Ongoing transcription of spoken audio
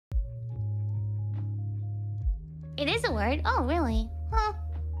It is a word? Oh, really? Huh.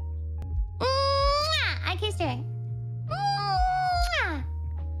 I kissed her.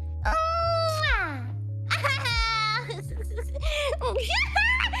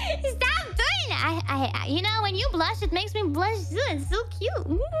 Stop doing that. You know, when you blush, it makes me blush too. It's so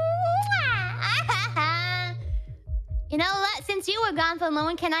cute. You know what? Since you were gone for a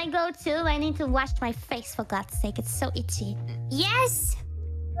moment, can I go too? I need to wash my face, for God's sake. It's so itchy. Yes!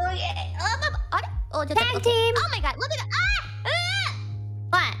 Okay. Tag team! Oh my God, look at that!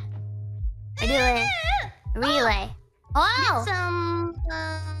 What? I do it. Relay. Oh!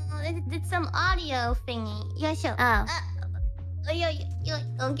 Did some audio thingy. Yeah, sure. Oh.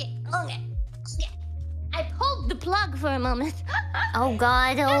 Okay. I pulled the plug for a moment. Oh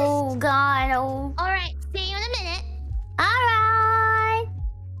God, oh God, oh. Alright, see you in a minute. Alright.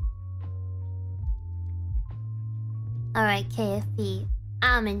 Alright, KFP.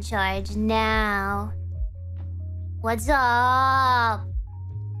 I'm in charge now. What's up?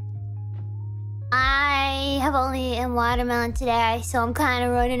 I have only eaten watermelon today, so I'm kind of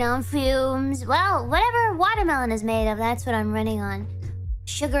running on fumes. Well, whatever watermelon is made of, that's what I'm running on.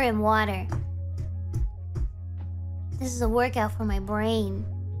 Sugar and water. This is a workout for my brain.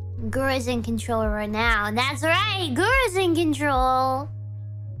 Gura's in control right now. That's right, Gura's in control.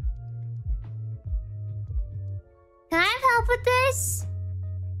 Can I have help with this?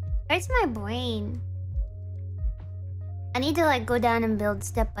 Where's my brain? I need to like go down and build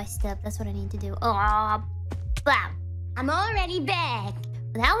step by step. That's what I need to do. Oh, wow. I'm already back.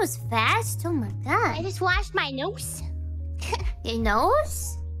 That was fast. Oh my God. I just washed my nose. Your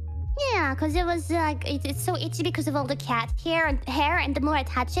nose? Yeah, because it was like it's so itchy because of all the cat hair, and the more I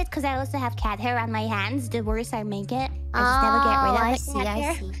touch it, because I also have cat hair on my hands, the worse I make it. I just never get rid of the cat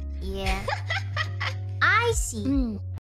hair. I see. Yeah. I see.